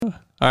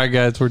All right,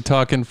 guys, we're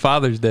talking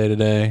Father's Day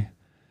today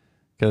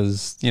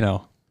because, you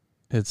know,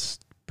 it's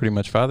pretty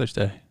much Father's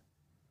Day.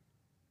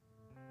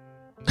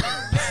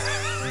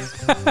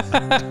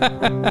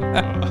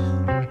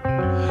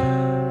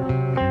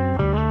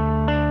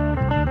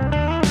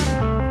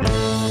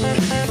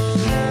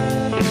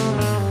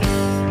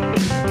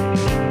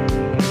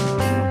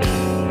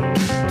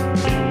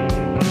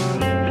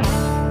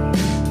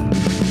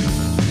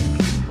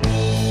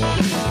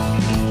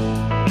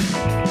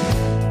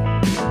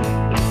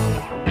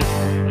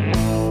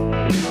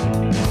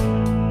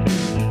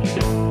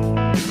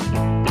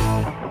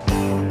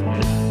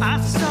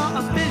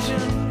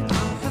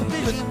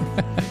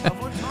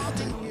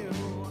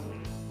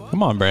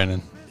 Come on,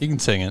 Brandon. You can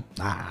sing it.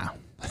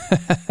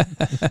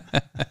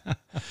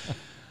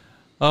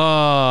 All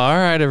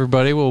right,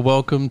 everybody. Well,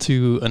 welcome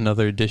to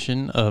another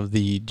edition of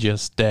the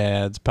Just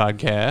Dads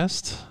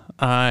podcast.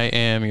 I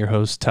am your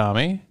host,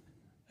 Tommy,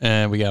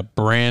 and we got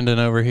Brandon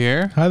over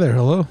here. Hi there.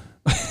 Hello.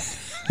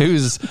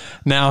 Who's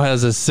now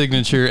has a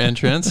signature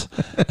entrance.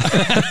 And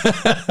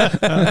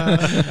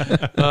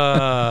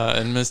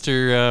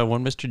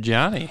Mr.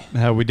 Johnny.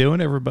 How we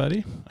doing,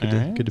 everybody?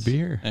 Good to be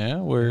here. Yeah,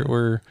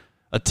 we're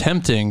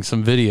attempting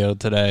some video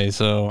today,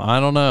 so I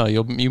don't know.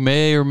 You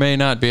may or may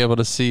not be able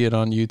to see it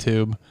on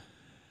YouTube.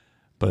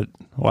 But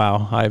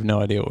wow, I have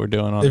no idea what we're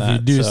doing on that. If you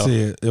do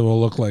see it, it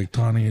will look like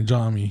Tawny and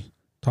Jami.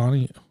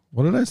 Tawny,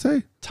 what did I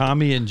say?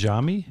 Tommy and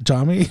Jami?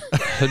 Jami?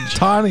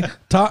 Tawny.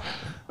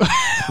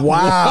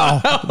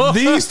 Wow.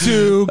 These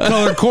two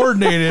color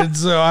coordinated,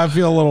 so I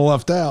feel a little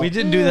left out. We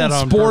didn't do that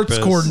on Sports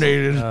purpose.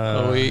 coordinated.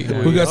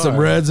 We got some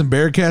Reds and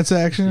Bearcats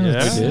action.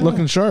 Yeah, it's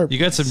looking sharp. You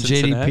got some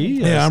Cincinnati?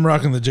 JDP? Yeah, I'm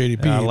rocking the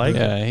JDP. I like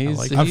Yeah,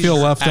 it. I feel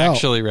left out.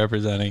 Actually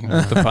representing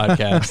the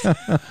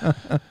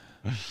podcast.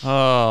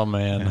 Oh,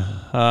 man.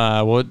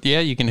 Well,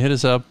 yeah, you can hit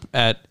us up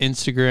at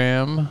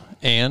Instagram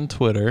and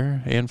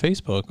Twitter and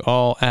Facebook,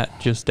 all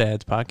at Just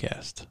Dads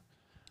Podcast.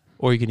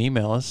 Or you can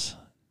email us,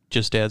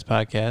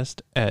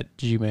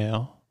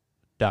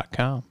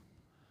 justdadspodcast@gmail.com.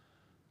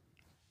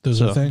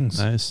 Those are things.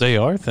 Nice. They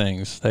are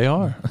things. They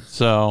are.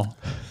 So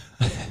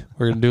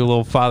we're going to do a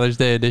little Father's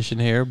Day edition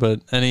here,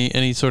 but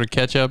any sort of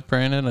catch up,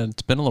 Brandon?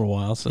 It's been a little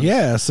while since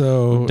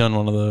we've done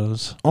one of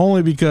those.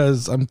 Only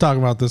because I'm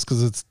talking about this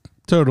because it's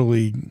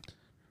totally...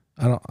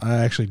 I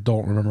actually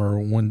don't remember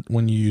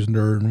when you use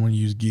nerd and when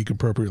you use geek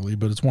appropriately,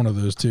 but it's one of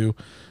those two.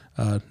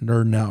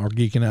 Nerding out or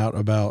geeking out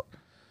about...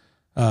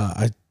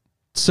 I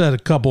said a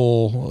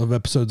couple of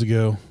episodes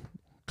ago,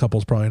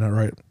 couple's probably not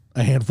right,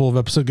 a handful of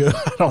episodes ago,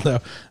 I don't know,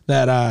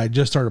 that I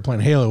just started playing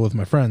Halo with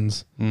my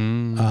friends.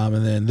 And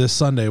then this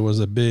Sunday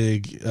was a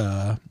big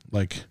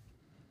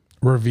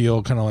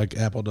reveal, kind of like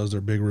Apple does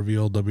their big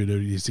reveal,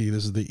 WWDC.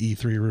 This is the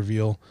E3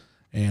 reveal,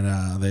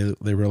 and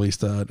they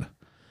released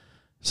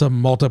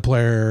some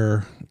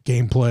multiplayer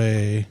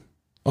gameplay.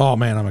 Oh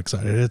man, I'm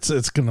excited!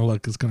 It's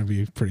gonna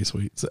be pretty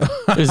sweet. So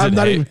Is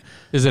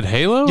it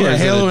Halo? Yeah, or is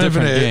Halo it a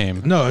different Infinite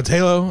game. No, it's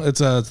Halo. It's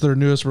their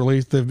newest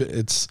release.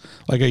 It's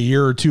like a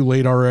year or two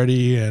late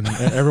already, and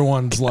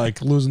everyone's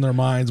like losing their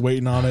minds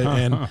waiting on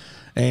it.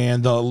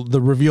 And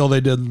the reveal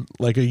they did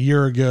like a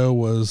year ago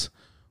was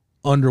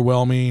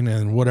underwhelming,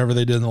 and whatever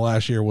they did in the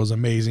last year was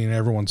amazing. And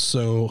everyone's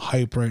so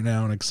hyped right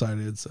now and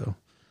excited. So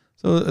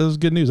it was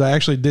good news. I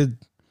actually did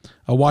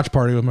a watch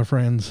party with my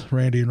friends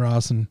Randy and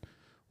Ross, and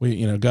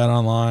we got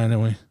online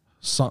and we Are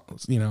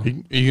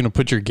you going to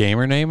put your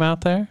gamer name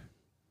out there?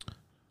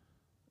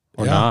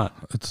 Or not?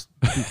 It's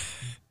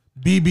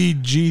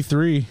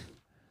BBG3.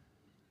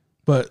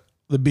 But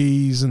the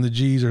B's and the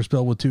G's are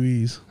spelled with two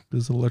E's.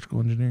 This is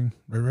electrical engineering.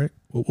 Right?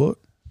 What?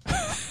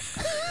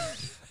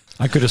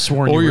 I could have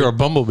sworn you're a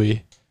bumblebee.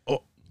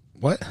 Oh,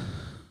 what?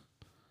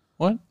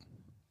 What?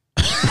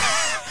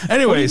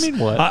 Anyways, what do you mean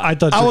what? I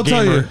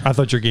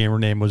thought your gamer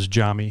name was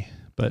Jami,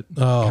 but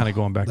kind of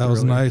going back. That was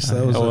earlier. nice.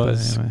 That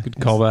was good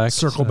callback.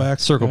 Circle back.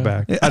 Circle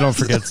back. I don't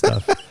forget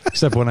stuff,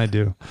 except when I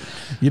do.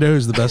 You know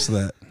who's the best of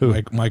that? Who?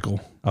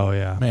 Michael. Oh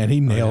yeah, man, he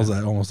nails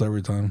that almost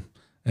every time.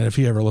 And if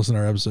he ever listened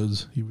to our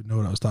episodes, he would know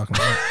what I was talking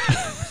about.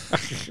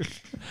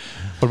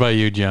 What about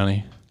you,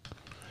 Johnny?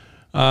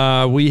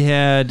 We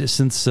had,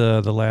 since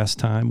the last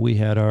time, we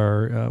had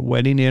our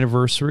wedding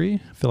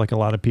anniversary. I feel like a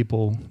lot of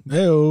people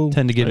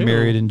tend to get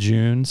married in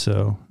June.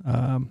 So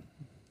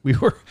we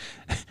were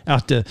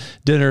out to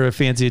dinner at a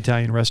fancy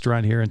Italian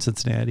restaurant here in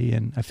Cincinnati.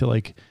 And I feel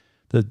like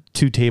the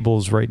two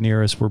tables right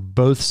near us were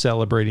both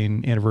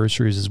celebrating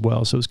anniversaries as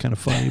well. So it was kind of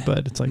funny,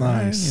 but it's like,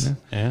 nice.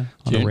 Yeah.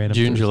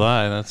 June,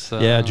 July. That's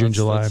June,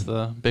 July. That's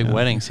the big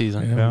wedding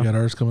season. Yeah, we got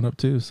ours coming up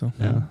too. So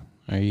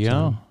there you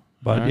go.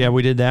 But yeah,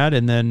 we did that.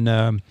 And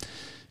then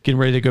getting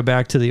ready to go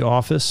back to the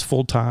office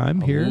full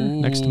time here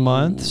next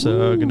month.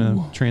 So going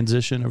to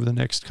transition over the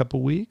next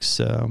couple of weeks.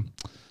 We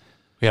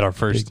had our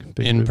first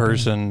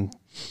in-person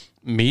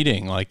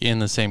meeting, like in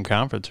the same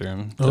conference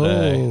room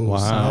today. Oh,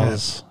 wow.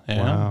 So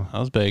that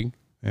was big.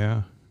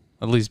 Yeah.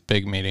 At least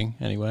big meeting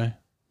anyway.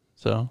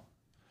 So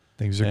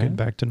things are getting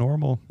back to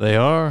normal. They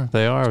are.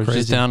 I was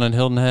just down in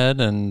Hilton Head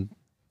and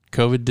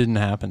COVID didn't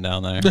happen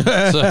down there. So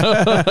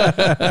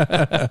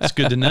it's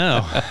good to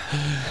know.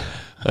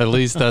 At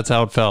least that's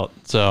how it felt.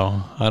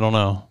 So I don't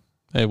know.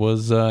 It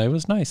was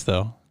nice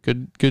though.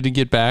 Good to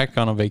get back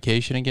on a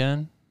vacation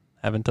again.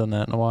 Haven't done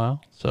that in a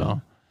while.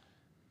 So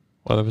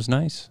weather was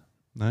nice.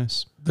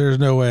 Nice. There's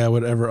no way I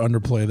would ever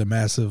underplay the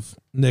massive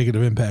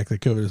negative impact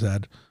that COVID has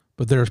had.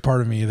 But there's part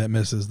of me that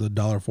misses the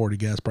 $1.40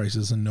 gas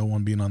prices and no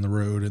one being on the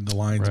road and the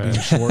lines being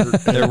short.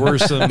 There were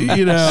some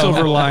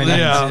silver linings.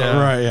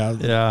 Yeah, right.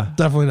 Yeah.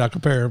 Definitely not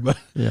compare, but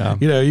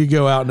you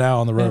go out now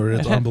on the road,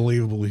 it's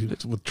unbelievable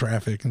with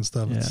traffic and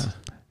stuff. Yeah.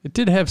 It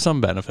did have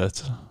some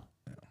benefits.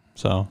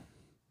 So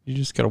you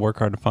just got to work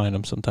hard to find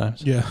them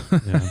sometimes. Yeah.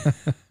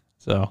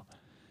 So,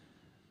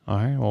 all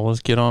right. Well,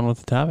 let's get on with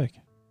the topic.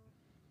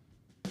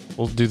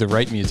 We'll do the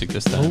right music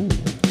this time. Oh.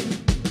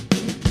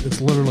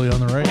 It's literally on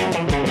the right.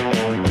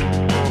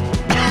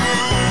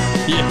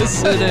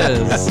 Yes, it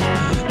is.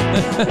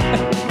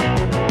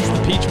 It's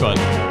the peach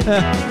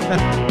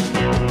button.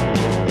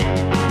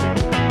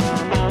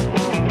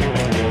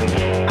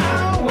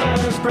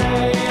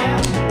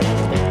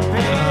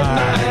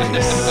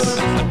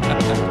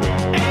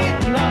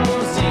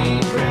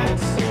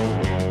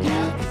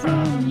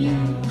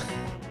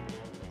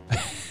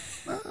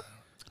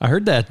 I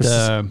heard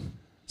that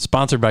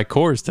sponsored by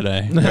Coors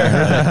today.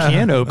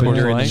 can open Coors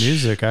during Light. the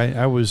music.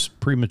 I was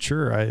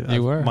premature.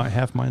 You were.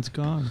 Half mine's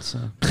gone. So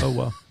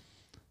well,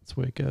 that's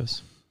the way it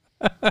goes.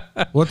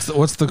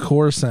 What's the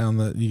core sound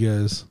that you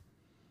guys?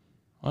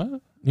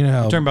 What? You know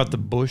how You're talking about the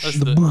bush. That's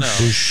the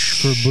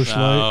bush for Bush Light?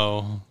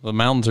 No, the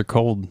mountains are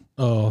cold.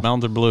 Oh,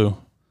 Mountains are blue.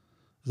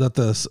 is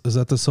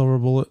that the silver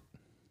bullet?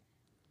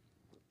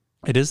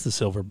 It is the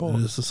silver bullet.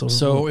 It is the silver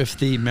So bullet. if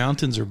the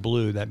mountains are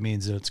blue, that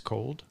means that it's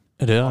cold.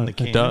 It is. On the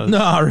can. It does.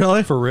 No,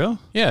 really? For real?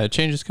 Yeah, it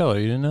changes color.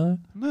 You didn't know that?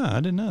 No, I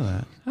didn't know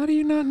that. How do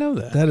you not know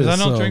that? That is I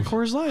don't so drink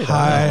Coors Light.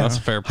 high, that's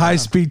a fair point. high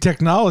speed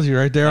technology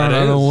right there on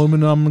That an is.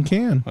 aluminum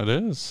can. It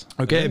is.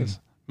 Okay. It is.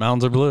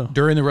 Mountains are blue.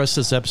 During the rest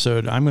of this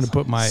episode, I'm going to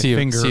put my See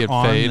finger it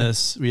on fade?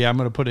 this. Yeah, I'm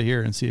going to put it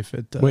here and see if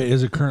it. Wait,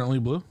 is it currently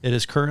blue? It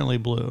is currently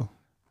blue.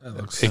 That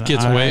looks It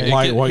gets I- way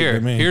Light white to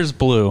me. Here's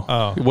blue.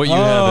 Oh. What you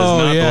have is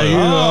not yeah, blue. you-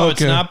 Oh, okay.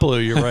 it's not blue.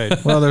 You're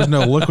right. well, there's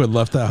no liquid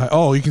left that high.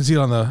 Oh, you can see it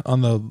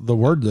on the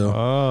word though.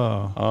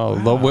 Oh. Oh,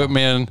 the whip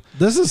man.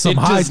 This is some It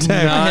high does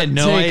tech. not had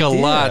no take a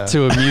idea. lot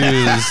to amuse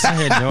I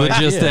had no the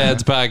Just idea.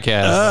 Ads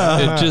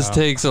podcast. It just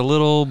takes a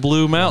little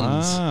blue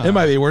mountains. Ah. It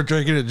might be worth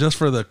drinking it just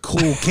for the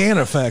cool can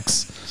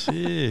effects.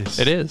 Jeez.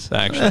 It is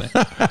actually.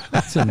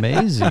 That's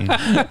amazing.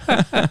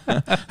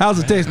 How's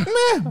it taste?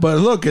 Meh, but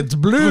look, it's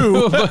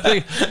blue. but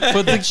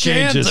the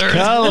Changes cans are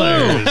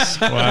colors.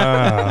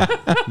 Wow.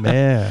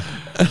 Man.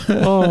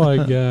 Oh my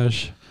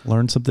gosh.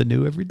 Learn something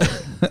new every day.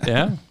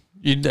 Yeah.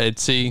 You'd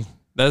see.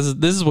 This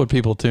is what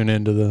people tune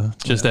into the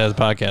Just As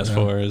podcast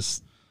for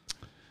is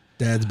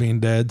Dads being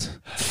dads.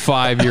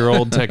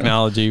 5-year-old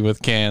technology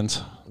with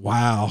cans.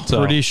 Wow. So,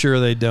 Pretty sure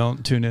they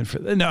don't tune in for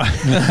that. No.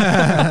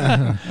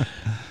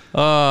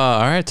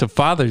 all right. So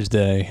Father's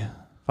Day.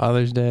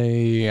 Father's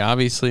Day.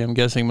 Obviously, I'm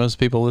guessing most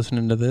people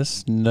listening to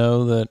this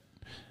know that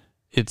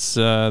it's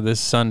this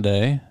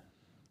Sunday.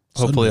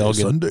 Hopefully, I'll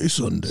get.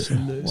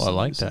 Sunday. Well, I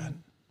like that.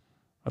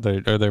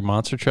 Are there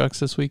monster trucks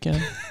this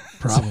weekend?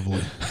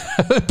 Probably.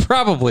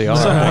 Probably are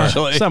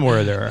actually.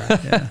 Somewhere there.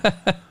 Yeah.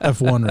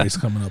 F1 race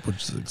coming up,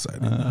 which is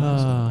exciting.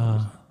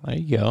 There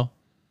you go.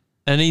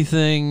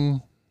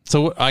 Anything?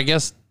 So I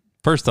guess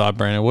first thought,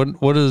 Brandon.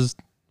 What is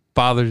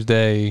Father's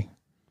Day?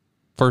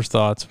 First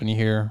thoughts when you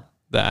hear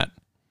that?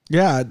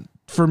 Yeah,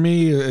 for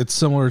me, it's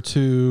similar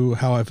to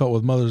how I felt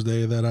with Mother's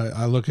Day. That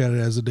I look at it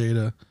as a day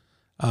to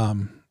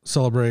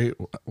celebrate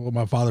what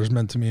my father's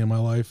meant to me in my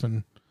life,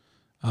 and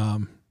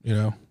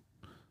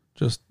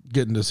just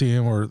getting to see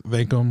him or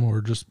thank him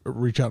or just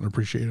reach out and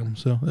appreciate him.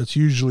 So that's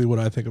usually what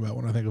I think about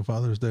when I think of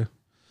Father's Day.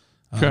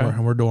 Okay.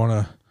 We're doing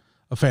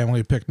a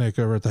family picnic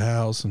over at the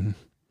house, and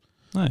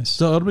Nice.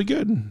 so it'll be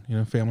good.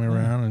 Family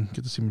around and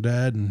get to see my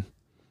dad. And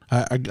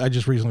I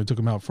just recently took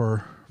him out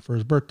for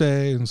his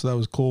birthday, and so that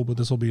was cool. But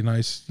this will be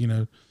nice,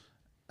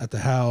 at the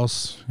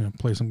house,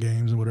 play some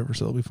games and whatever.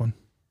 So it'll be fun.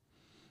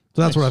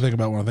 So that's Nice. what I think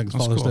about when I think of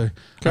That's Father's cool.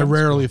 Day. I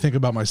rarely think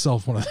about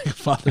myself when I think of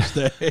Father's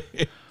Day.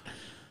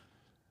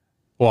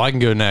 Well, I can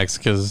go next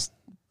because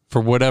for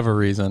whatever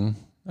reason,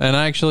 and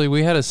actually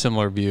we had a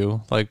similar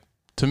view. Like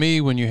to me,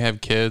 when you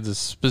have kids,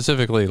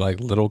 specifically like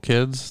little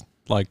kids,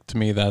 like to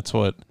me that's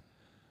what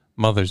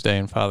Mother's Day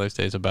and Father's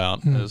Day is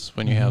about. Is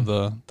when you have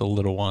the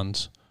little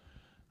ones.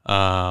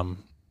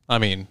 I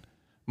mean,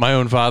 my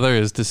own father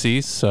is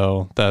deceased,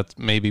 so that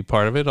may be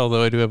part of it.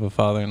 Although I do have a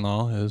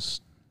father-in-law who's,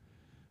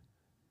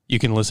 you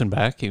can listen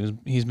back.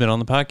 He's been on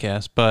the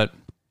podcast, but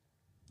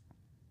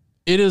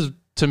it is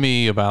to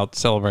me about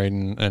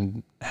celebrating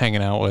and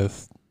hanging out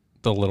with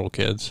the little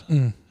kids.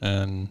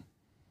 And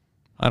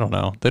I don't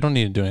know, they don't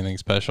need to do anything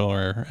special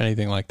or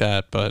anything like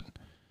that, but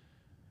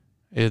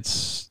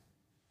it's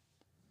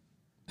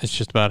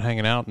just about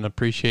hanging out and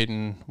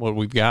appreciating what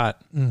we've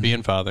got,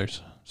 being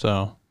fathers.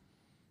 So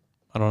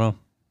I don't know.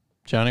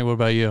 Johnny, what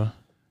about you?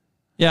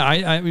 Yeah,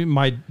 I mean,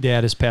 my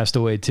dad has passed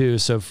away too.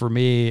 So for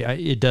me,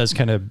 it does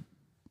kind of,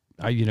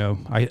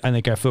 I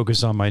think I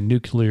focus on my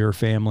nuclear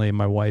family and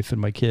my wife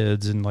and my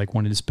kids and like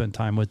wanting to spend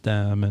time with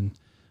them. And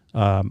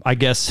I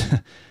guess,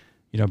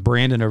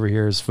 Brandon over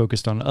here is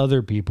focused on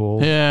other people.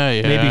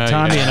 Yeah. Maybe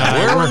Tommy and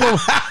I,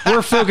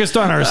 we're focused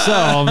on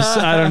ourselves.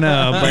 I don't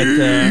know. But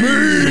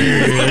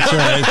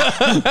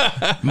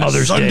that's right.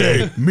 Mother's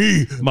Day.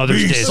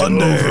 Mother's Day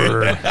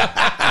over.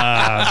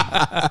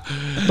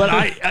 But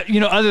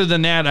other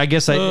than that, I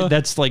guess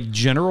that's like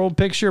general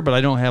picture, but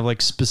I don't have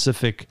like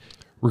specific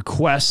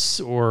requests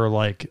or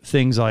like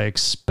things I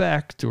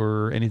expect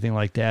or anything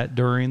like that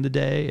during the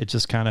day. It's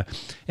just kind of,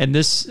 and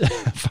this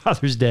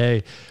Father's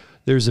Day,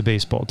 there's a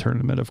baseball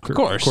tournament, of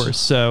course.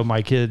 So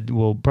my kid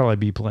will probably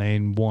be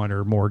playing one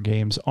or more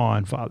games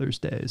on Father's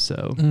Day.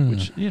 So,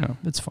 which,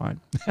 it's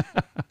fine.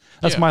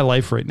 That's my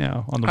life right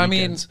now on the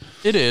weekends. I mean,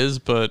 it is,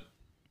 but,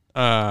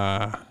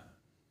 I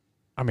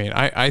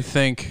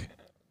think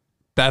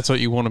that's what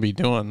you want to be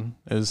doing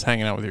is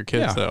hanging out with your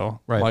kids, though.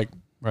 Right.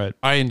 Right.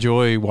 I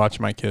enjoy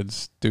watching my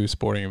kids do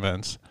sporting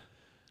events.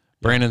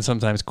 Brandon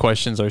sometimes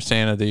questions our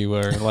sanity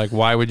where, like,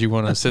 why would you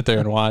want to sit there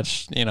and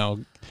watch,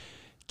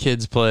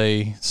 kids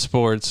play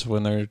sports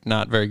when they're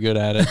not very good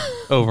at it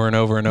over and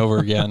over and over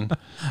again?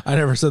 I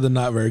never said they're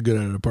not very good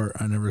at it part.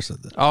 I never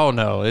said that. Oh,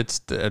 no. It's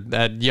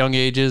at young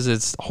ages,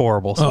 it's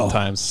horrible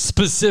sometimes,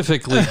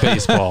 specifically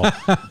baseball.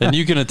 And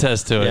you can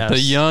attest to it. Yes. The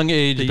young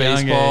age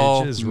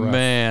baseball, is rough.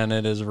 Man,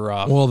 it is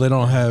rough. Well, they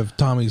don't have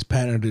Tommy's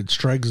patented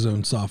strike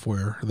zone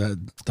software that,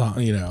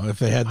 if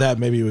they had that,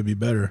 maybe it would be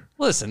better.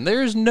 Listen,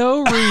 there's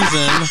no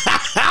reason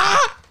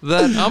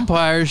that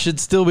umpires should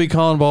still be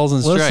calling balls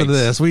and strikes. Listen to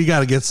this. We got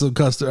to get some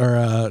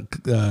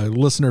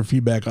listener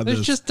feedback on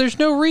this. There's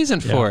no reason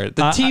for it.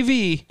 The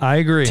TV I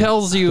agree.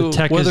 tells you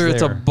whether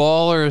it's a there.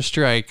 ball or a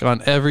strike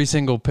on every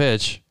single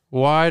pitch.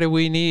 Why do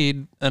we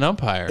need an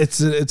umpire? It's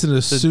an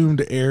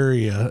assumed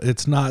area.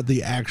 It's not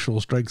the actual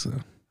strike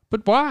zone.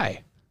 But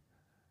why?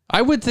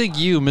 I would think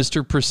you,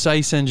 Mr.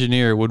 Precise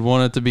Engineer, would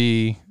want it to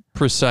be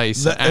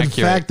precise and accurate.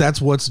 In fact,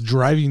 that's what's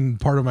driving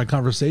part of my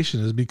conversation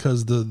is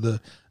because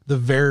the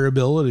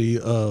variability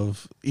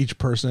of each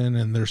person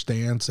and their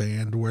stance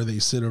and where they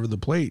sit over the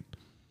plate.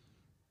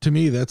 To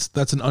me,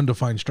 that's an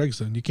undefined strike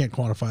zone. You can't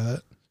quantify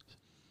that.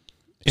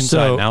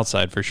 Inside and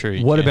outside, for sure.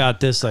 What about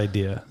this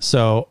idea?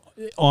 So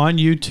on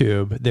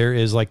YouTube, there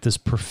is like this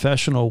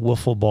professional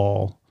wiffle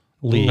ball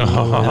league.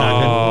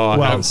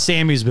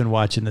 Sammy's been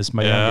watching this,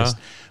 my youngest.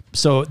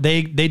 So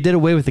they did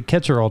away with the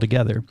catcher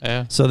altogether.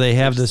 Yeah. So they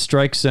have the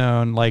strike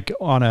zone like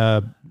on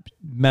a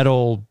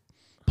metal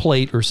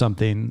plate or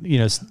something,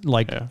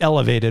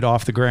 elevated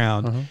off the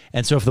ground.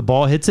 And so if the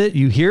ball hits it,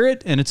 you hear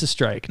it and it's a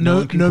strike.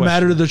 No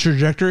matter the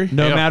trajectory.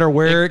 No matter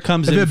where it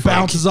comes in. If it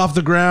bounces off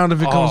the ground, if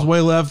it comes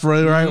way left,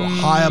 right,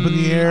 high up in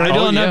the air. I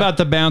don't know about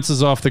the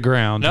bounces off the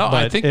ground. No,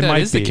 but I think it that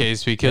might is be the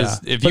case because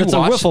if but you it's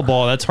watch a wiffle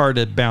ball, that's hard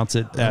to bounce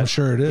it. I'm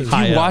sure it is.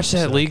 If you watch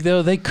that league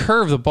though, they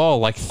curve the ball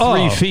like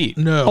 3 feet.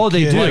 No,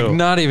 they do. Like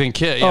not even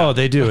kidding. Oh,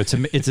 they do.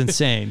 It's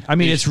insane. I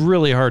mean, it's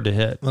really hard to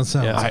hit. That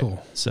sounds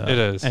cool. So it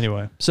is.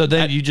 Anyway, so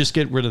then you just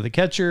get rid of the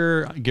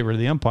catcher, get rid of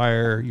the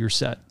umpire, you're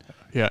set.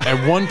 Yeah.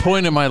 At one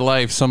point in my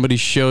life, somebody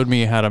showed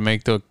me how to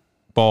make the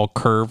ball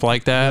curve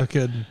like that. No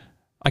kidding.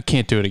 I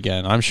can't do it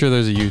again. I'm sure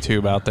there's a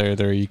YouTube out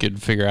there you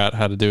could figure out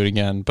how to do it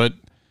again. But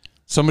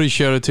somebody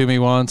showed it to me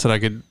once and I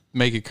could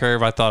make it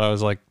curve. I thought I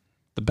was like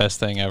the best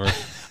thing ever.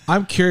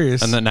 I'm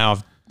curious. And then now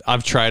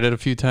I've tried it a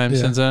few times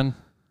since then.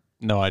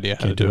 No idea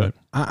how to do it.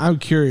 I'm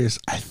curious.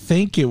 I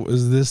think it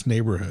was this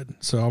neighborhood.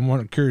 So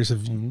I'm curious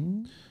if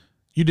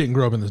you didn't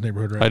grow up in this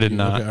neighborhood, right? I did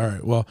not. Okay, all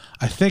right. Well,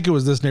 I think it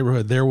was this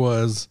neighborhood. There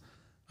was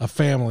a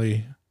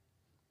family,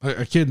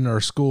 a kid in our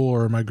school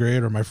or my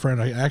grade or my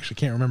friend. I actually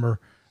can't remember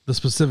the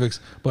specifics,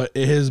 but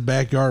his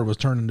backyard was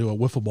turned into a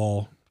wiffle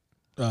ball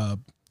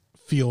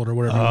field or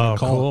whatever you want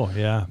to call it.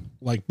 Yeah.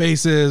 Like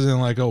bases and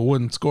like a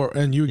wooden score.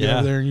 And you get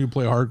over there and you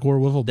play hardcore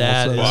wiffle ball.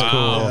 That is cool.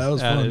 Yeah, that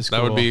was fun.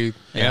 That would be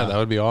that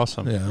would be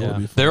awesome. Yeah, that would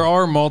be fun. There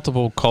are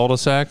multiple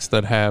cul-de-sacs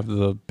that have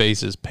the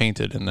bases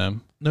painted in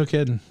them. No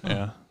kidding.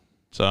 Yeah.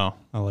 So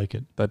I like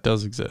it. That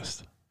does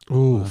exist.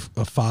 Ooh,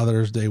 a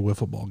Father's Day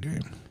wiffle ball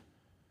game.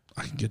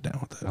 I can get down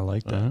with that. I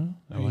like that.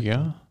 There you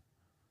go.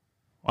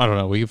 I don't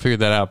know. We can figure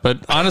that out.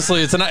 But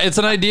honestly, it's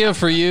an idea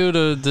for you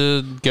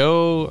to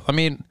go. I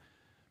mean,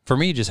 for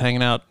me, just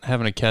hanging out,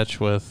 having a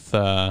catch with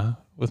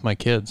my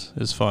kids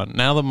is fun.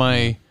 Now that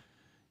my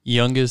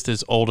youngest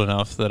is old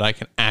enough that I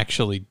can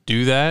actually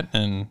do that,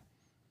 and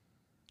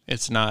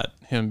it's not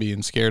him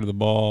being scared of the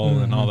ball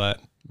and all that.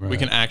 Right. We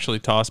can actually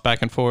toss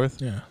back and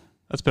forth. Yeah.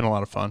 That's been a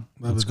lot of fun.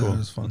 That's cool.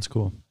 That fun. That's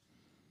cool.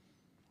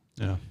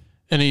 Yeah.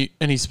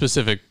 Any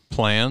specific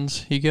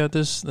plans you got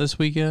this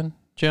weekend,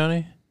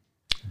 Johnny?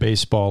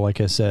 Baseball, like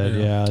I said.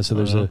 Yeah. So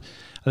there's I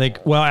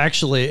think, well,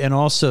 actually, and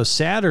also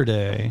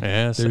Saturday,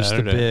 there's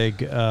the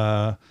big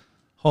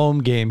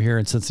home game here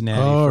in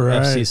Cincinnati for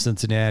FC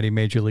Cincinnati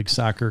Major League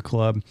Soccer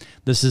Club.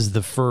 This is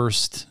the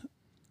first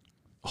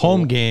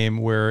home game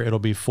where it'll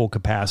be full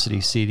capacity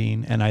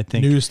seating. And I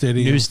think new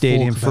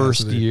stadium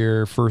first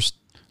year,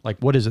 like,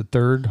 what is it,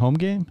 third home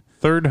game?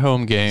 third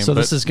home game. So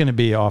this is going to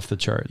be off the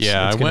charts.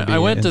 Yeah, I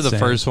went to the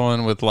first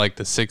one with like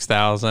the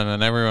 6,000,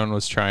 and everyone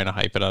was trying to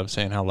hype it up,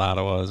 saying how loud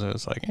it was. It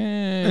was like,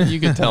 you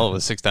could tell it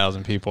was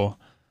 6,000 people.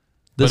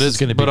 This is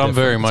going to be. But I'm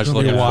very much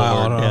looking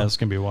forward. Yeah, it's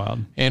going to be wild.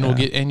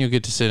 And you'll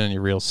get to sit in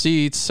your real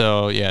seats.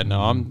 So yeah,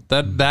 no,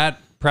 that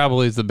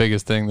probably is the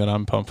biggest thing that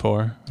I'm pumped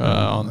for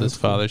on this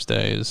Father's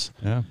Day is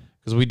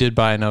because we did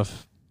buy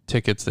enough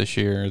tickets this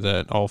year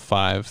that all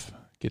 5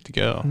 get to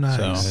go.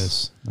 Nice.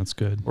 So that's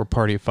good. We're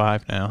Party of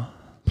 5 now.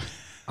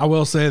 I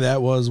will say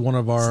that was one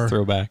of our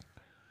throwback.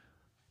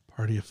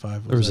 Party of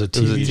 5. There was a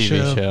TV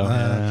show.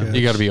 Okay.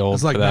 You got to be old.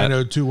 It's like for that.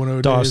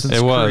 90210 Dawson's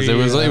days.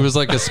 It was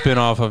like a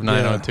spinoff of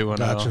 90210.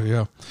 Gotcha.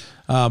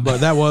 Yeah. But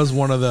that was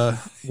one of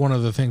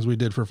the things we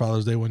did for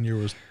Father's Day one year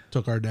was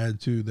took our dad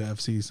to the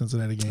FC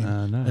Cincinnati game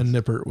in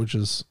Nippert, which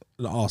is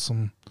an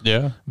awesome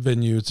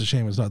venue. It's a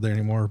shame it's not there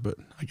anymore, but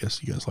I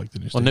guess you guys like the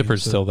new stadium. Well,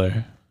 Nippert's still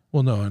there.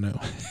 Well, no, I know.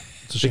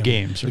 It's a shame.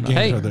 The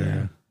games are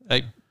there.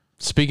 Hey,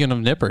 speaking of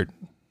Nippert,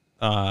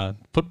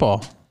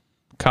 football,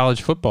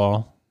 college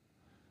football.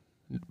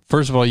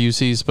 First of all,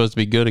 UC is supposed to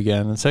be good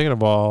again, and second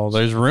of all,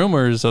 there's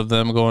rumors of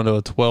them going to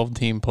a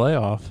 12-team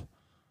playoff.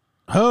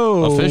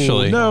 Oh,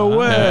 officially? No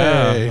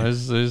way!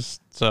 Yeah,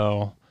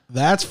 so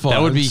that's fun.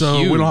 That would be so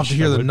huge. We don't have to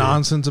hear the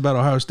nonsense about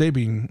Ohio State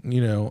being,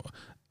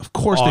 of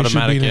course they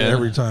should be in it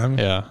every time.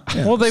 Yeah.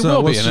 Well, they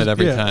will be in it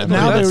every time.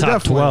 Now they're they're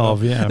top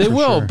 12. Yeah, they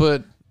will, sure.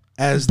 but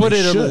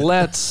it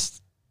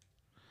lets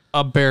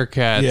a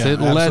Bearcats,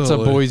 it lets a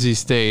Boise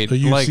State, a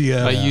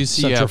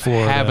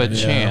UCF have a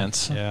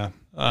chance. Yeah.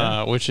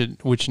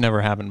 Which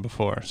never happened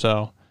before.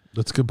 So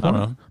that's a good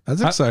point.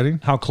 That's exciting.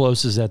 How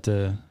close is that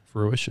to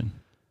fruition?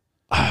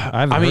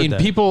 I mean,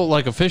 people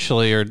like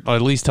officially are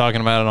at least talking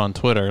about it on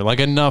Twitter. Like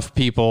enough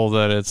people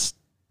that it's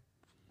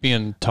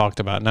being talked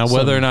about. Now,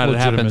 whether or not it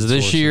happens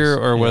this year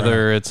or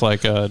whether it's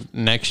like a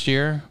next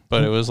year,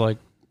 but it was like,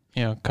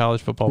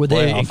 college football. Would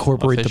they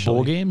incorporate officially. the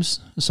bowl games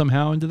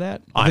somehow into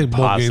that? I think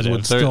bowl games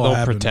would still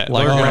happen.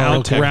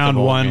 Round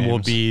one will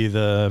be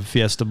the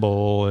Fiesta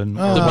Bowl and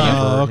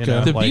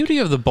the beauty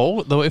of the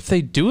bowl, though, if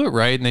they do it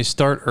right and they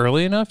start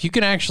early enough, you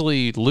can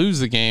actually lose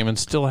the game and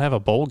still have a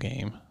bowl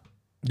game.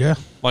 Yeah,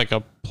 like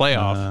a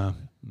playoff.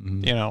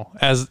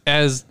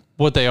 As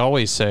what they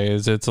always say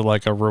is it's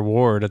like a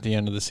reward at the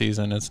end of the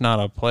season. It's not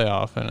a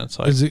playoff, and it's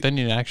like then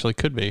you actually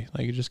could be.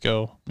 Like you just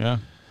go,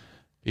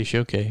 be a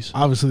showcase.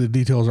 Obviously, the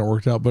details aren't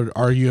worked out, but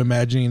are you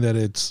imagining that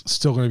it's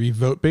still going to be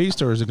vote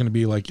based, or is it going to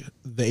be like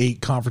the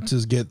 8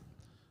 conferences get,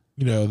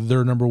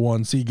 their number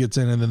 1 seed gets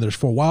in, and then there's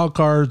 4 wild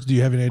cards? Do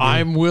you have any idea?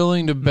 I'm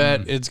willing to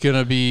bet it's going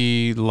to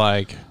be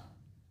like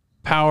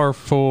Power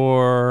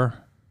 4,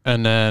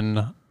 and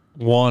then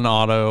one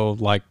auto,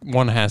 like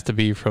one has to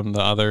be from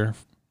the other,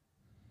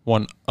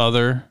 and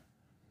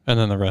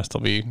then the rest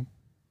will be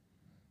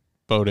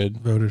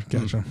voted.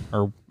 Gotcha.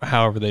 Or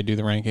however they do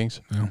the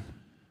rankings. Yeah.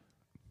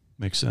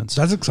 Makes sense.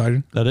 That's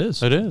exciting. That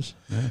is. It is.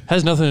 Yeah.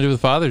 Has nothing to do with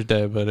Father's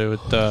Day, but it would.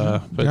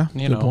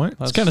 Good point.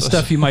 It's kind of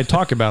stuff you might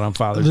talk about on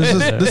Father's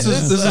Day. This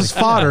is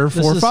fodder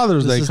for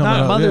Father's Day. This is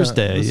not Mother's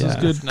Day. This is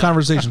good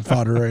conversation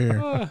fodder right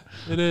here.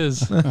 It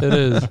is. It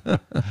is.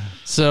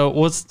 So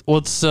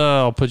what's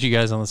I'll put you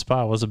guys on the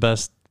spot. What's the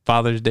best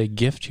Father's Day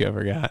gift you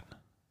ever got?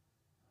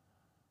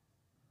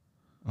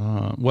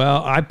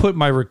 Well, I put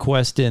my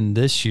request in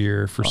this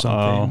year for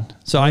something.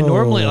 So I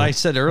normally, like I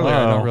said earlier,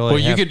 I don't really. Well,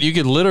 you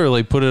could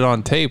literally put it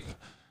on tape.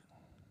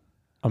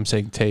 I'm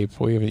saying tape.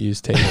 We haven't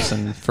used tapes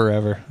in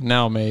forever.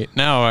 Now, mate.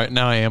 Now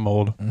I am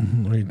old.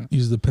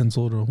 Use the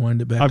pencil to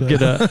wind it back. I'm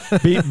gonna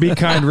be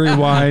kind.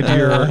 Rewind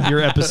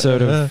your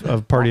episode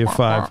of Party of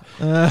 5.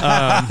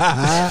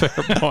 Fair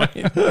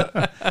point.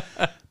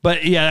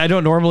 But yeah, I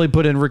don't normally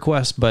put in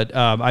requests, but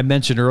I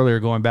mentioned earlier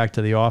going back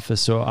to the office,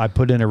 so I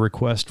put in a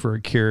request for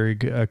a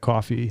Keurig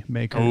coffee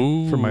maker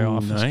for my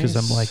office because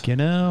I'm like,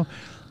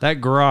 that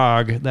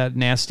grog, that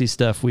nasty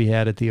stuff we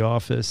had at the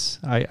office,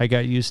 I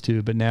got used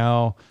to, but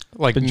now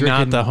like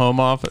not the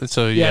home office.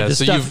 So so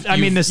stuff,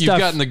 you've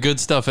gotten the good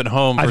stuff at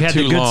home. I've had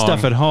the good long.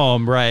 stuff at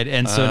home, right?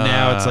 And so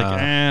now it's like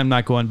I'm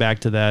not going back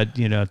to that,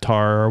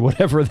 tar or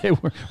whatever they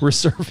were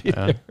serving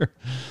there.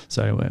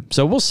 So anyway,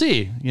 so we'll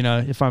see.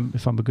 If I'm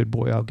a good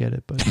boy, I'll get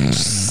it, but I don't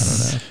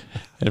know.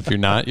 And if you're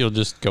not, you'll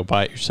just go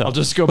buy it yourself. I'll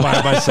just go buy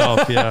it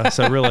myself. Yeah.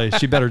 So really,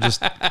 she better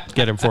just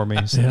get him for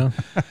me. So.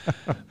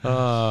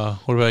 Yeah.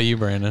 What about you,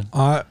 Brandon?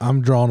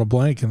 I'm drawing a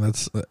blank, and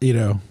that's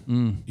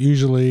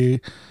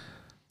usually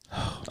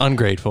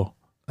ungrateful.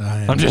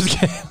 I'm just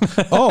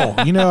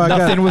kidding.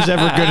 Nothing was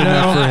ever good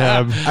enough for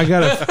him. I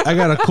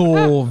got a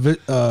cool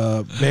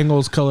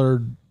Bengals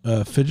colored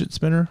fidget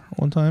spinner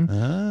one time.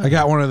 I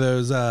got one of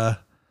those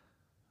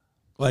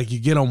like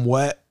you get them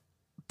wet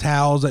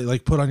towels that you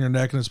like put on your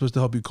neck and it's supposed to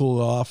help you cool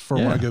it off for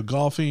when I go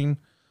golfing,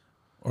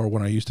 or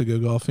when I used to go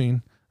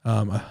golfing.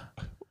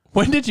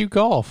 When did you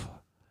golf?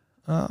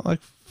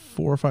 Like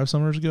 4 or 5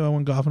 summers ago. I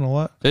went golfing a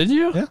lot. Did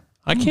you? Yeah.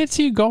 I can't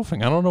see you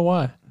golfing. I don't know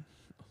why.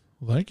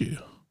 Well, thank you.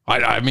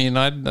 I mean,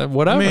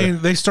 whatever. I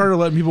mean, they started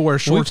letting people wear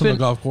shorts on the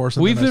golf course.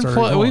 And we've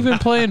been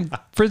playing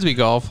frisbee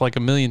golf like a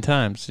million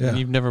times. Yeah.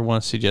 You've never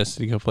once suggested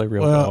to go play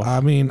real golf.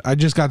 I mean, I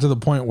just got to the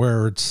point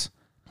where it's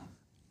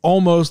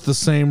almost the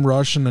same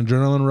rush and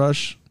adrenaline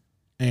rush,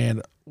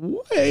 and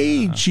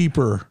way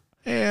cheaper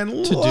and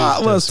a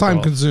lot less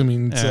time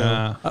consuming.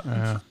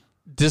 So.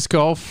 Disc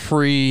golf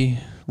free,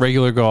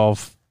 regular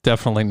golf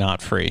definitely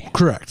not free.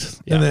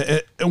 Correct. Yeah.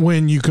 And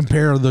when you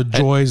compare the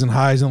joys and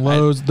highs and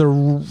lows,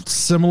 they're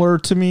similar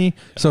to me.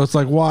 So it's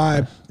like,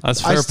 why? That's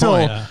a fair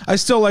point. I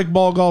still like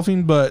ball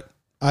golfing, but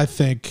I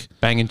think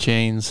banging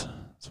chains.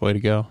 That's the way to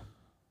go.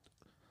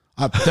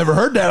 I've never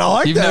heard that. I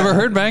like You've that. You've never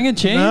heard banging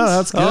chains? No,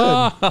 that's good.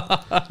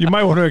 Oh. You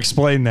might want to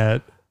explain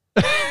that.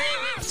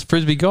 It's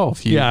frisbee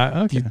golf. You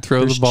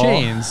throw the ball.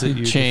 Chains that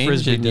you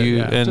change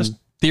and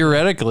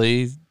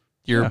theoretically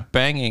you're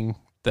banging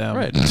them.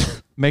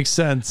 Right. Makes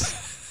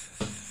sense.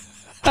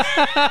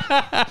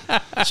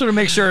 Sort of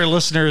make sure our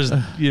listeners,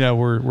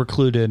 we're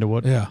clued into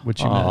what you meant.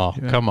 Oh,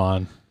 come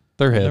on.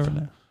 They're hip.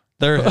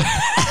 They're hip.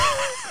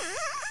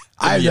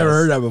 I've never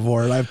heard that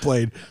before, and I've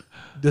played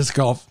disc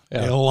golf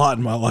a lot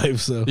in my life.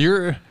 So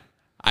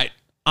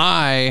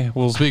I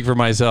will speak for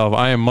myself.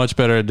 I am much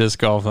better at disc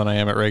golf than I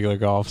am at regular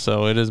golf,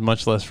 so it is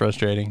much less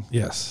frustrating.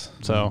 Yes.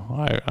 So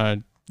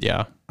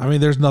I mean,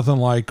 there's nothing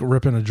like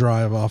ripping a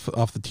drive off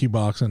the tee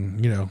box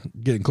and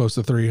getting close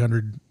to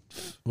 300.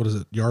 What is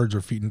it? Yards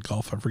or feet in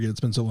golf? I forget. It's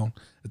been so long.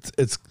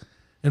 It's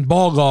in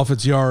ball golf.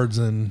 It's yards,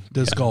 and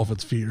disc golf.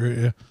 It's feet. Right?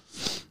 Yeah.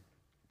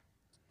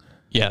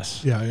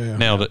 Yes. Yeah.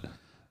 Nailed it.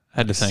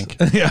 Had to think.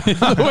 Yeah.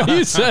 The way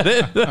you said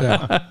it.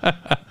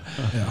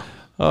 Yeah.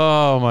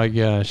 Oh my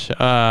gosh.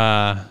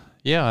 I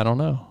don't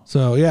know.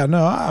 So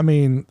I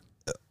mean,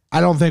 I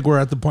don't think we're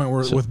at the point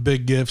where with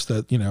big gifts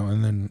that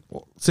and then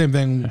same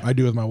thing I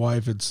do with my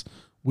wife. It's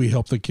we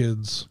help the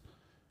kids,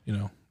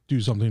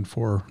 do something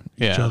for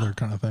each other,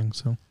 kind of thing.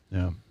 So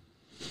yeah.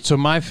 So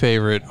my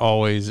favorite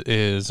always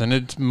is, and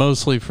it's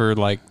mostly for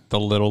like the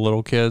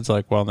little kids,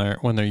 like when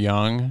they're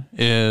young,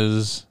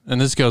 is, and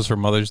this goes for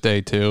Mother's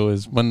Day too,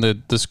 is when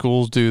the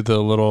schools do the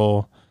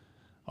little,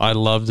 I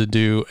love to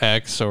do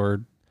X,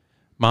 or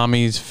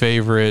mommy's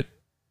favorite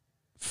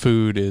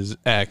food is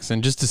X,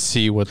 and just to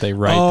see what they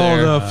write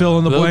there. Oh, the fill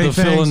in the blank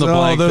things. Fill in the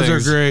blank those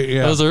things. are great.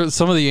 Yeah, those are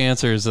some of the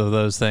answers of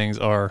those things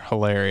are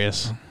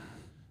hilarious.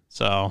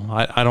 So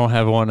I don't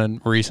have one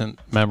in recent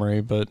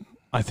memory, but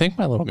I think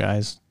my little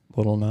guy's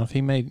little enough.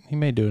 He may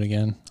do it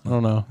again. I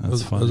don't know.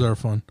 Those are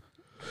fun.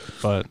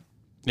 But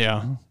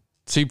yeah.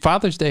 See,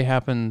 Father's Day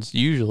happens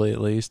usually, at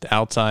least,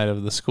 outside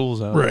of the school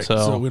zone. Right.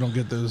 So we don't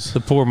get those.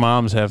 The poor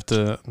moms have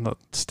to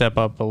step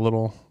up a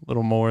little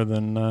more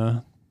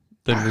than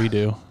we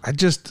do. I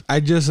just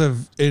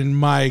have, in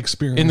my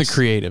experience, in the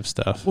creative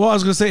stuff. Well, I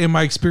was gonna say, in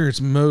my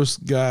experience,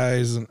 most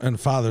guys and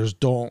fathers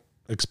don't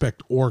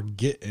expect or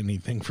get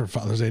anything for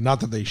Father's Day. Not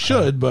that they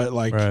should, but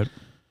like, right.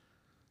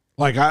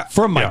 Like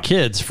from my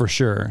kids for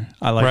sure.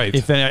 I like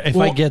if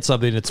I get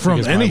something, it's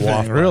from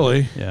anything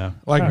really. Yeah,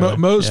 like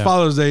most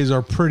Father's Days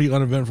are pretty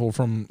uneventful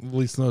from at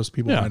least most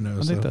people I know.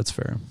 I think that's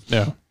fair.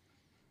 Yeah,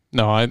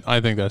 no,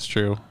 I think that's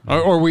true.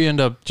 Or we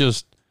end up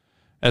just,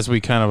 as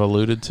we kind of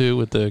alluded to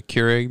with the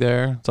Keurig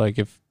there. It's like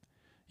if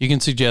you can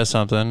suggest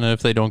something, and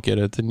if they don't get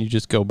it, then you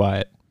just go buy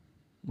it,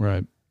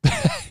 right?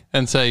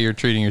 And say you're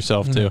treating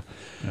yourself too.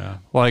 Yeah,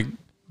 like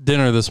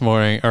dinner this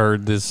morning or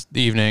this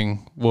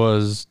evening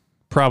was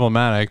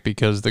problematic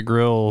because the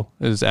grill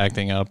is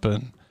acting up,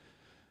 and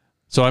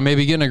so I may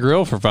be getting a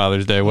grill for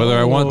Father's Day, whether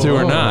I want to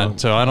or not.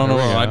 So I don't know.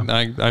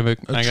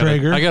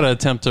 I gotta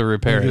attempt to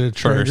repair it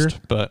first,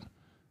 but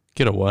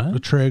get a what? A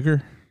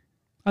Traeger.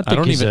 I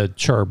think he's a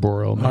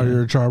Charbroil. Oh,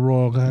 you're a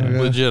Charbroil guy.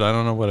 Legit, I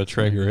don't know what a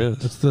Traeger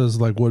is. It's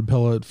those like wood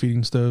pellet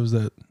feeding stoves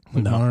that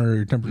monitor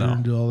your temperature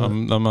and do all that.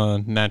 I'm a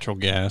natural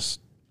gas.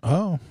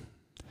 Oh,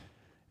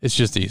 it's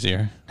just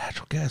easier.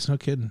 Natural gas, no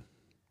kidding.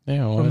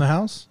 Yeah, from the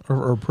house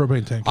or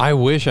propane tank. I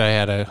wish I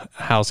had a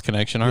house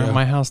connection.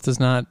 My house does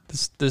not.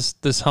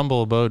 This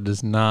humble abode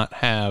does not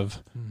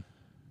have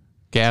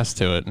gas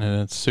to it,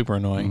 and it's super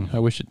annoying. I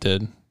wish it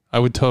did. I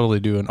would totally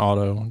do an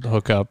auto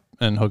hookup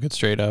and hook it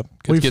straight up.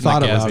 We've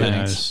thought about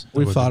it.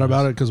 We've thought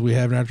about it because we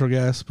have natural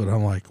gas, but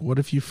I'm like, what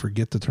if you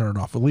forget to turn it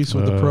off? At least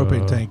with the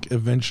propane tank,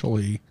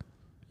 eventually.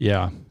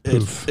 Yeah,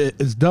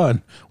 it's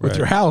done with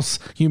your house.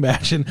 Can you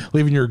imagine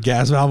leaving your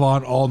gas valve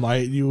on all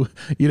night? You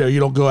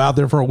don't go out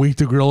there for a week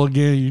to grill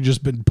again. You've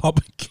just been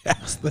pumping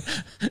gas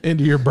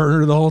into your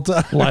burner the whole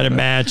time. Light a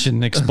match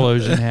and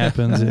explosion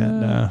happens.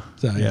 And,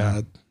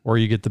 yeah, or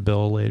you get the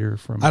bill later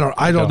from.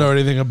 I don't know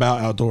anything about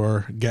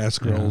outdoor gas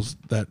grills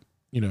that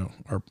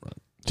are.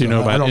 Do you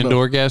know about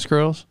indoor gas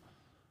grills?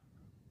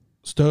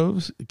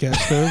 Gas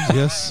stoves,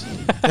 yes.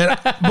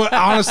 But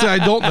honestly, I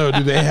don't know.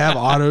 Do they have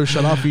auto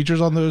shut off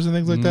features on those and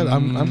things like that?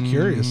 I'm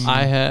curious.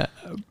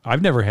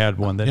 I've never had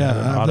one that.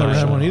 I've never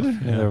had one either.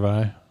 Neither have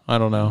I. I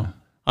don't know.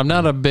 I'm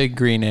not a big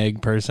green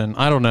egg person.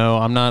 I don't know.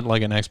 I'm not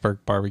like an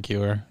expert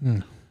barbecuer.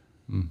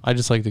 I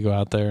just like to go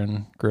out there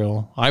and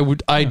grill.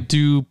 I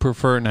do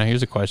prefer. Now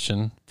here's a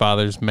question,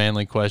 father's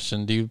manly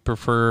question. Do you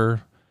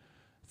prefer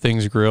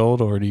things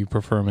grilled, or do you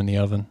prefer them in the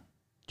oven?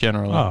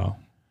 Generally. Oh,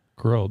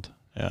 grilled.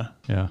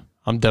 Yeah.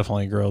 I'm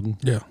definitely grilled.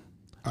 Yeah.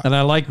 And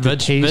I like the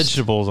taste.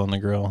 Vegetables on the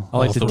grill. I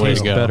like the way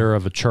taste to go. better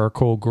of a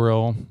charcoal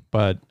grill,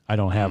 but I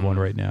don't have one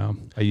right now.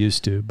 I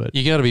used to, but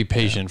You got to be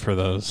patient for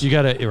those.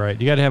 you're right.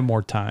 You got to have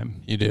more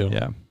time. You do.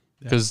 Yeah.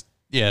 Because,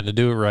 to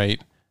do it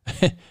right.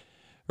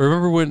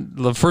 Remember when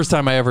the first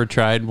time I ever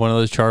tried one of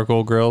those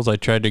charcoal grills, I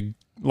tried to,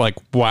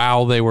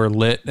 while they were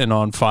lit and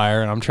on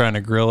fire, and I'm trying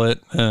to grill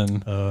it,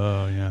 and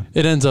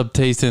it ends up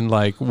tasting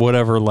like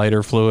whatever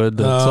lighter fluid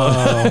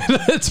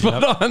that's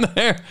put on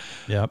there.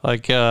 Yep.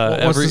 What's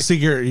the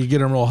secret? You get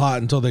them real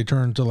hot until they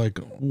turn to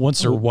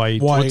once they're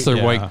white. Once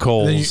they're white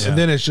coals. And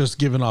then it's just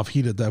giving off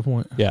heat at that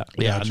point. Yeah.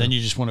 Gotcha. And then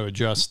you just want to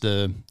adjust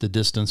the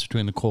distance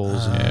between the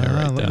coals. Look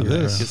at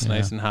this. It gets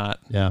nice and hot.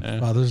 Yeah.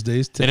 Father's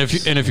Day's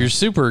tips. And if you're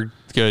super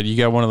good, you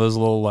got one of those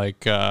little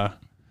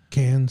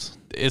cans.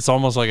 It's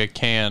almost like a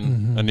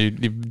can, and you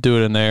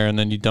do it in there, and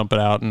then you dump it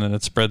out, and then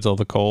it spreads all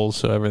the coals,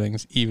 so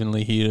everything's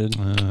evenly heated.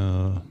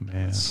 Oh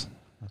man,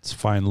 that's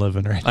fine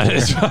living right there.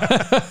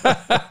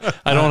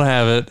 I don't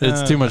have it.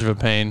 It's too much of a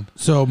pain.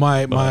 So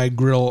my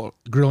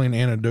grilling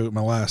anecdote,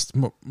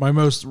 my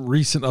most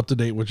recent up to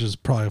date, which is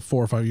probably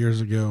 4 or 5 years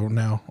ago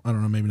now. I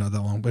don't know, maybe not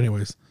that long, but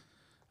anyways,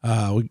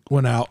 we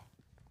went out,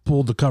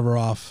 pulled the cover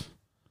off,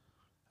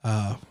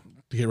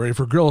 to get ready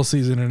for grill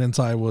season, and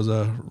inside was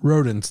a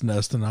rodent's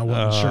nest, and I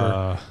wasn't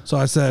sure. So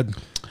I said,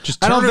 just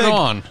turn it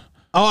on.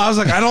 Oh, I was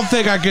like, I don't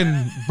think I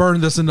can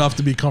burn this enough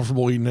to be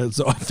comfortable eating it.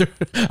 So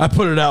I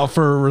put it out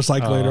for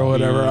recycling or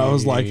whatever. I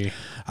was like,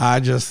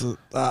 I just,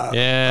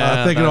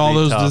 thinking all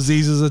those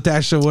diseases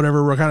attached to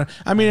whatever we're kind of,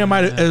 I mean,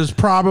 it was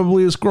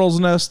probably a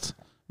squirrel's nest,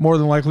 more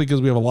than likely,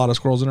 because we have a lot of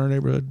squirrels in our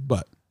neighborhood,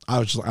 but I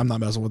was just like, I'm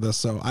not messing with this.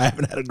 So I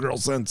haven't had a grill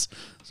since.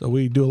 So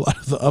we do a lot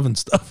of the oven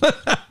stuff.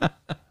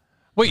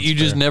 Wait, you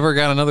just never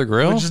got another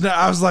grill?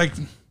 I was like,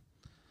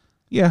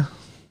 yeah.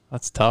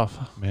 That's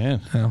tough.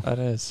 Man. Yeah. That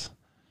is.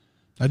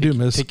 I do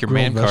miss take your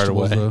man card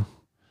away. Though.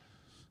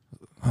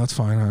 That's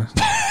fine.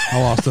 I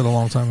lost it a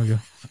long time ago.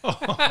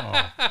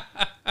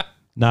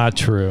 Not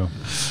true.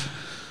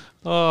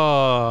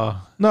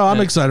 Oh. No,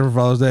 I'm excited for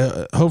Father's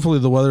Day. Hopefully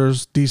the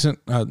weather's decent.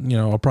 I'll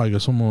probably go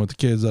somewhere with the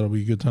kids. That'll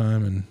be a good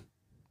time,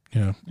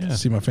 and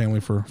see my family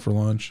for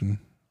lunch, and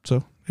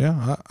so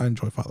I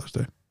enjoy Father's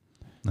Day.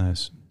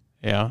 Nice.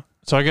 Yeah.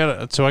 So I got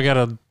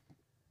a.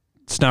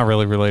 It's not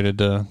really related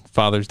to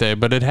Father's Day,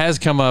 but it has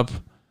come up,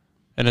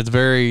 and it's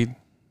very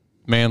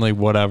manly,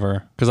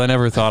 whatever. Because I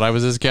never thought I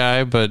was this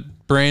guy, but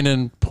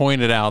Brandon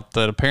pointed out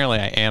that apparently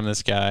I am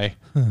this guy.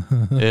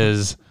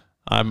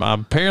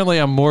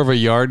 I'm more of a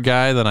yard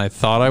guy than I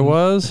thought I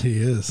was. He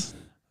is.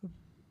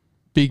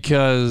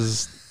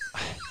 Because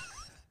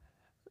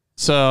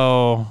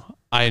so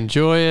I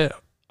enjoy it.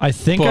 I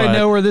think I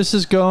know where this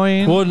is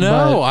going. Well,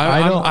 no,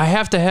 I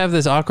have to have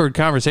this awkward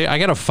conversation. I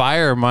got to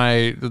fire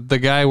the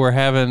guy we're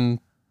having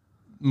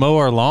mow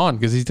our lawn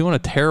because he's doing a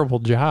terrible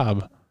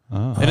job.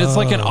 Oh. And it's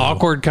like an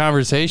awkward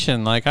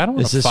conversation. Like, I don't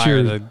want to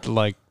fire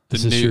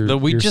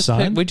we just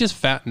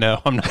found.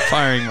 No, I'm not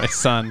firing my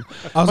son.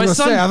 I was going to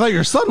say, I thought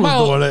your son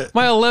was doing it.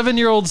 My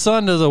 11-year-old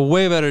son does a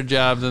way better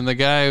job than the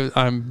guy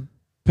I'm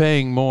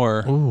paying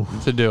more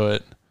to do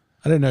it.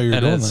 I didn't know you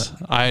were doing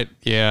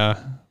that.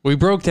 We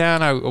broke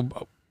down.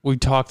 We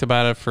talked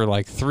about it for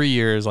like 3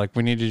 years. Like,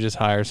 we need to just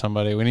hire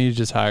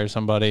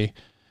somebody.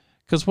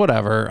 Because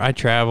whatever, I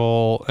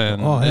travel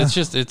and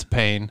it's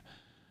pain.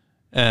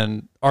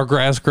 And our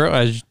grass grows,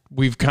 as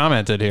we've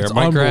commented here.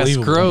 My grass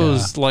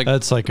grows like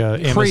that's like a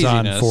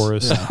Amazon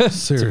forest. Yeah,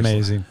 it's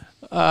amazing.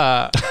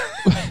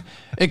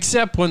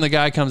 Except when the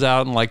guy comes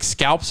out and like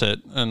scalps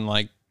it and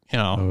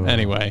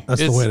anyway.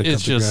 That's the way to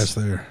cut the grass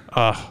there.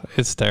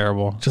 It's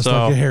terrible. Just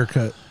like a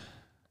haircut.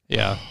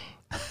 Yeah.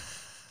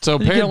 So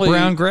apparently you get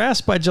brown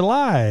grass by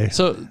July.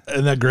 So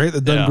isn't that great?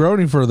 That doesn't grow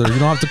any further. You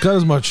don't have to cut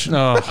as much.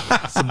 No.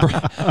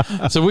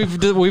 So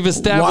we've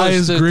established why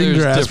is green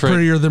grass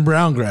prettier than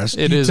brown grass?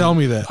 Tell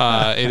me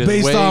that. It is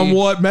based on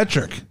what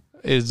metric?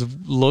 It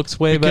looks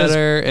way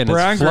better and it's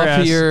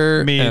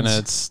fluffier and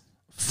it's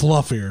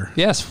fluffier.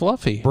 Yes,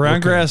 fluffy.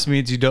 Brown grass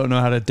means you don't know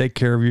how to take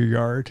care of your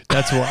yard.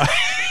 That's why.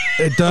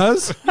 It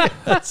does?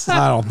 Yes.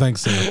 I don't think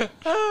so.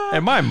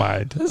 In my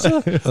mind. That's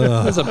a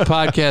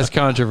podcast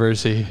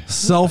controversy.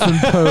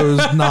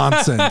 Self-imposed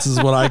nonsense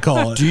is what I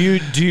call it. Do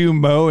you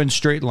mow in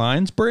straight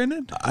lines,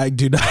 Brandon? I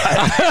do not.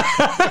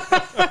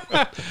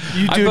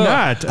 You do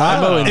not.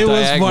 It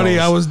was funny.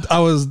 I was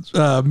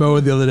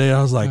mowing the other day.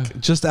 I was like,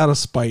 just out of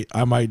spite,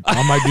 I might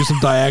do some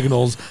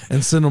diagonals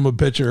and send them a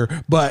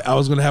picture. But I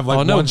was going to have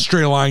one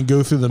straight line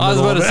go through the middle. I was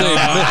about to say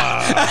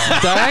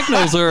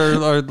diagonals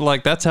are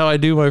like that's how I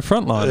do my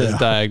front lawn is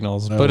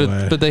diagonals.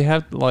 But they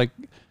have like.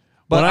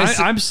 But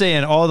I'm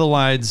saying all the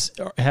lines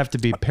have to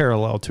be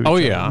parallel to each other.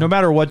 Yeah. No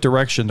matter what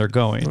direction they're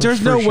going.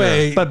 There's no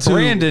way. But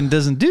Brandon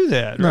doesn't do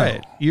that,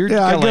 right?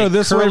 I go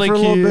this way for a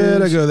little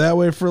bit. I go that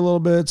way for a little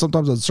bit.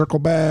 Sometimes I circle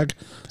back.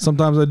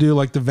 Sometimes I do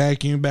like the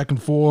vacuum back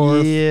and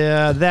forth.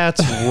 Yeah,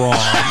 that's wrong.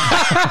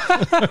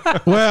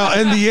 Well,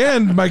 in the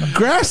end, my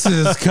grass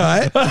is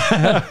cut.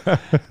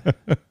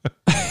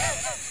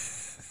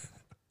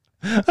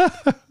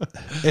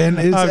 and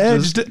it's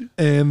edged,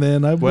 and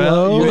then I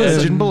blow. You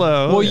edge and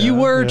blow. Well, you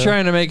were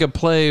trying to make a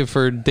play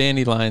for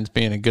dandelions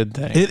being a good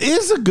thing. It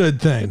is a good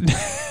thing.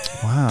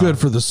 Wow. Good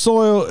for the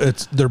soil.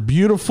 They're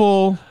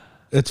beautiful.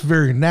 It's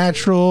very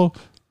natural.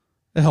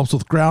 It helps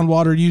with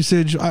groundwater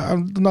usage.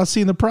 I'm not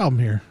seeing the problem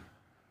here.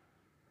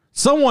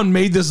 Someone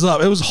made this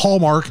up. It was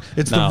Hallmark.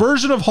 It's the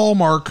version of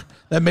Hallmark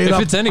that made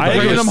up it's anybody,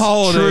 random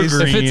holidays.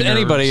 If it's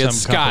anybody, it's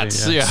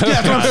Scott's. Yeah,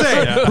 that's what I'm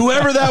saying.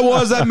 Whoever that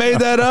was that made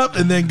that up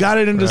and then got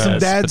it into some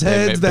dads'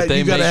 heads that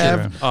you got to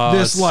have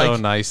this like so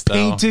nice,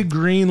 painted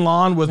green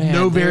lawn with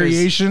no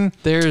variation.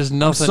 There's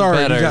nothing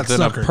better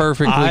than a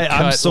perfectly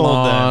cut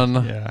lawn.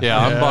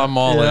 I'm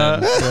all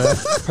in.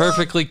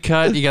 Perfectly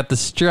cut. You got the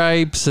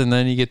stripes and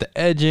then you get the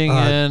edging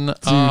in.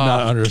 Do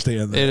not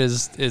understand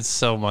that. It's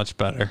so much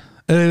better.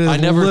 I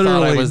never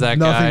thought I was that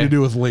guy. Nothing to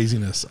do with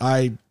laziness.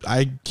 I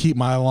keep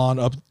my lawn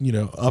up,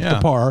 to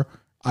par.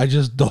 I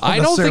just don't. I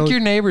don't think your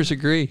neighbors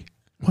agree.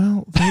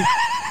 Well,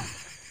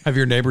 have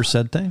your neighbors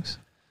said things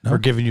or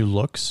given you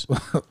looks?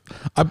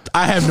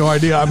 I have no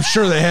idea. I'm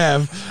sure they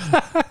have,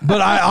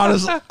 but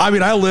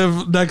I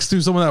live next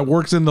to someone that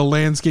works in the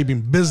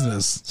landscaping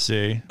business.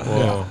 See,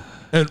 whoa,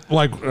 and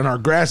our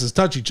grasses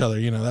touch each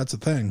other. That's a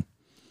thing.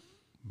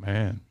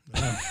 Man,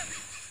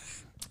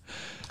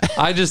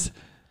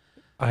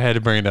 I had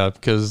to bring it up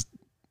because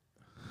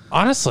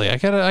honestly, I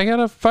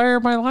gotta fire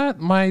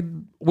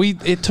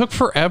it took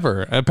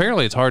forever.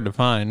 Apparently it's hard to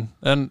find.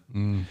 And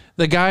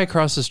the guy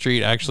across the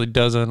street actually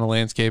does own a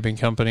landscaping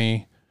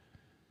company.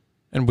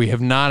 And we have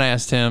not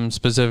asked him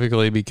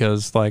specifically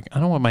because I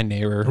don't want my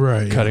neighbor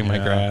cutting my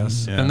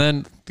grass. Yeah. And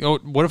then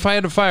what if I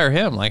had to fire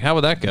him? How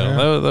would that go?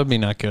 Yeah. That'd be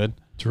not good.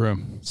 True.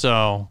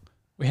 So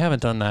we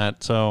haven't done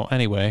that. So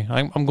anyway,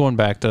 I'm going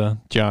back to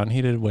John.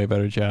 He did a way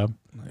better job.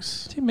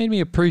 Nice. He made me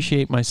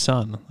appreciate my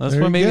son. That's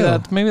what maybe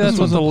that's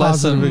what the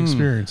lesson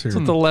experience here. That's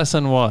what the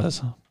lesson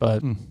was.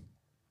 But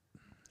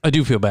I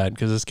do feel bad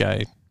because this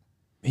guy,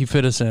 he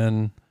fit us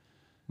in.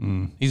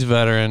 He's a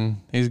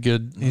veteran. He's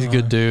good. He's a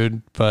good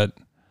dude, but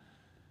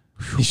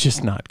he's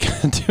just not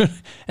gonna do it.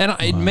 And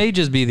it may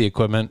just be the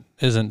equipment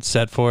isn't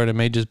set for it. It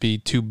may just be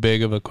too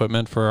big of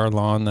equipment for our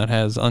lawn that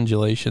has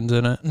undulations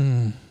in it.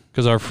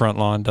 Because our front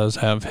lawn does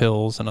have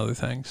hills and other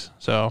things.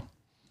 So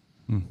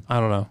I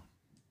don't know,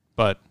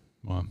 but.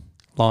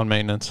 Lawn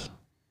maintenance.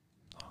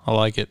 I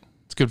like it.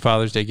 It's a good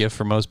Father's Day gift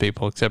for most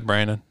people, except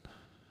Brandon.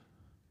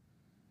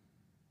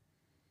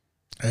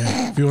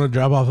 Hey, if you want to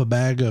drop off a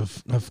bag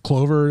of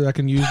clover that I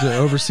can use to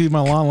oversee my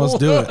lawn, let's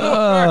do it.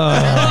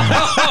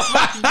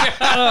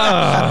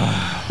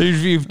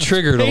 You've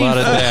triggered a lot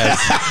of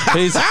dads.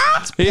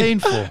 It's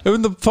painful.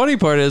 And the funny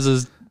part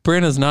is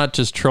Brandon's not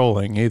just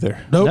trolling either.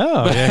 Nope.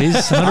 No, he's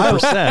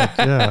 100%.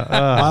 Yeah.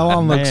 My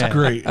lawn looks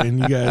great, and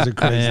you guys are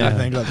crazy. I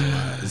think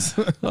otherwise.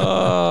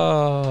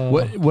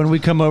 When we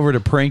come over to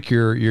prank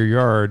your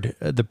yard,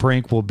 the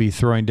prank will be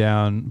throwing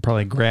down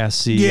probably grass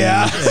seed.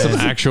 Yeah. Some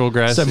actual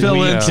grass seed.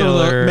 Fill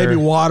in maybe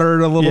water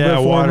it a little bit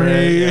for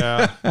me.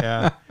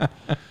 Yeah.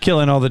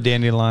 Killing all the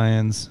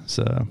dandelions.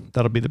 So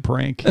that'll be the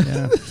prank.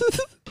 Yeah.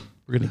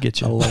 We're going to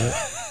get you. I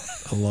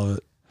love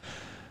it.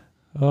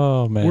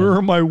 Oh man, where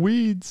are my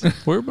weeds?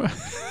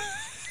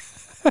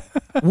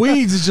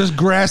 Weeds is just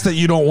grass that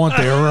you don't want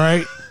there,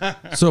 right?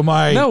 So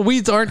no,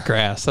 weeds aren't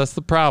grass. That's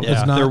the problem.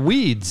 Yeah. They're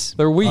weeds.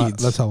 They're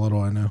weeds. That's how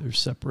little I know. They're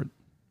separate.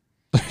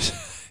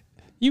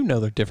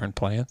 They're different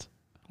plants.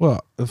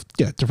 Well,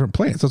 different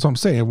plants. That's what I'm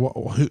saying.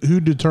 Who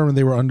determined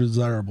they were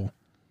undesirable?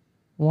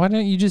 Why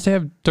don't you just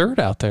have dirt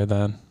out there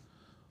then?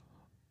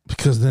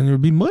 Because then it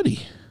would be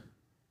muddy.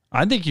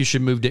 I think you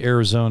should move to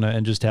Arizona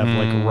and just have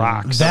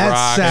rocks.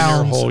 That sounds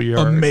in your whole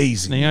yard.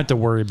 amazing. You don't have to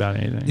worry about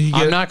anything.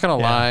 I'm not going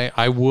to lie.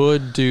 I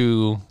would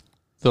do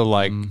the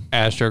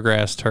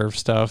astrograss turf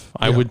stuff.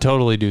 Yeah. I would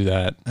totally do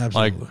that.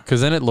 Absolutely.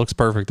 Because then it looks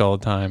perfect all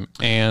the time.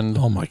 And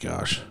oh my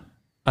gosh.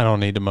 I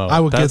don't need to mow. I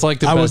would That's get,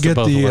 the I best would get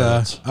of both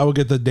worlds. I would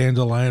get the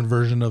dandelion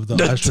version of the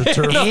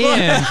AstroTurf.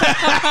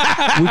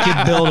 And we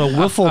could build a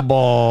wiffle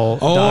ball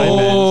diamond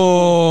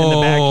in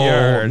the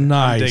backyard.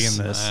 Nice. I'm digging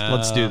this.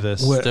 Let's do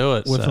this. Let's do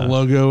it. With the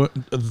logo,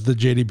 the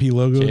JDP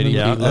logo.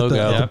 logo.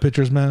 At the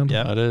pitcher's mound.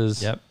 Yeah, that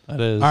is. Yep. That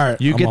is. All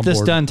right. You get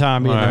this done,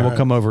 Tommy, and then we'll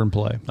come over and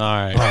play. All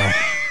right.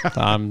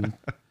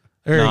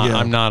 There you go.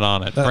 I'm not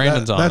on it.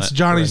 Brandon's on it. That's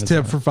Johnny's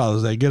tip for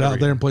Father's Day. Get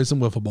out there and play some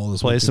wiffle ball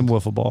this weekend. Play some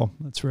wiffle ball.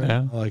 That's right.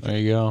 Yeah, there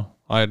you go.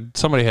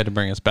 Somebody had to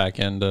bring us back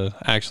into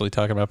actually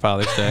talking about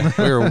Father's Day.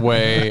 We were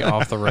way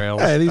off the rails.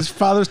 Hey, these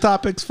father's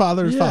topics,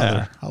 father.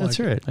 That's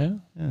right.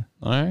 Yeah.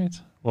 All right.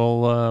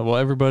 Well,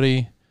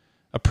 everybody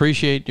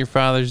appreciate your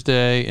Father's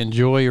Day.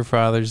 Enjoy your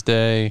Father's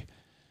Day.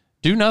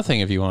 Do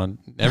nothing if you want.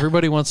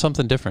 Everybody wants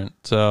something different.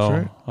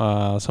 So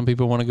some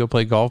people want to go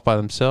play golf by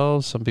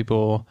themselves. Some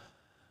people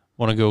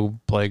want to go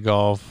play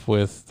golf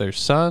with their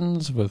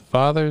sons, with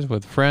fathers,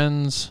 with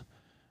friends.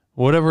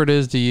 Whatever it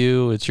is to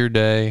you, it's your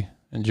day.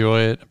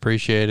 Enjoy it.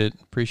 Appreciate it.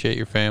 Appreciate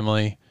your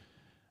family.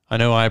 I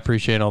know I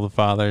appreciate all the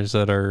fathers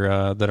that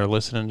are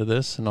listening to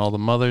this, and all the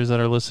mothers that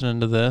are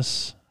listening to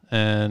this,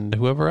 and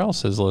whoever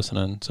else is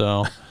listening.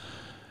 So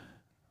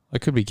It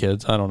could be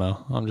kids. I don't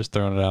know. I'm just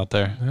throwing it out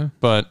there. Yeah.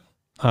 But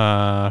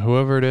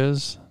whoever it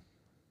is,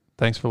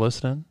 thanks for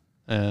listening,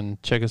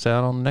 and check us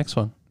out on the next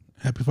one.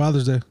 Happy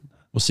Father's Day.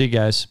 We'll see you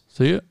guys.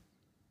 See ya.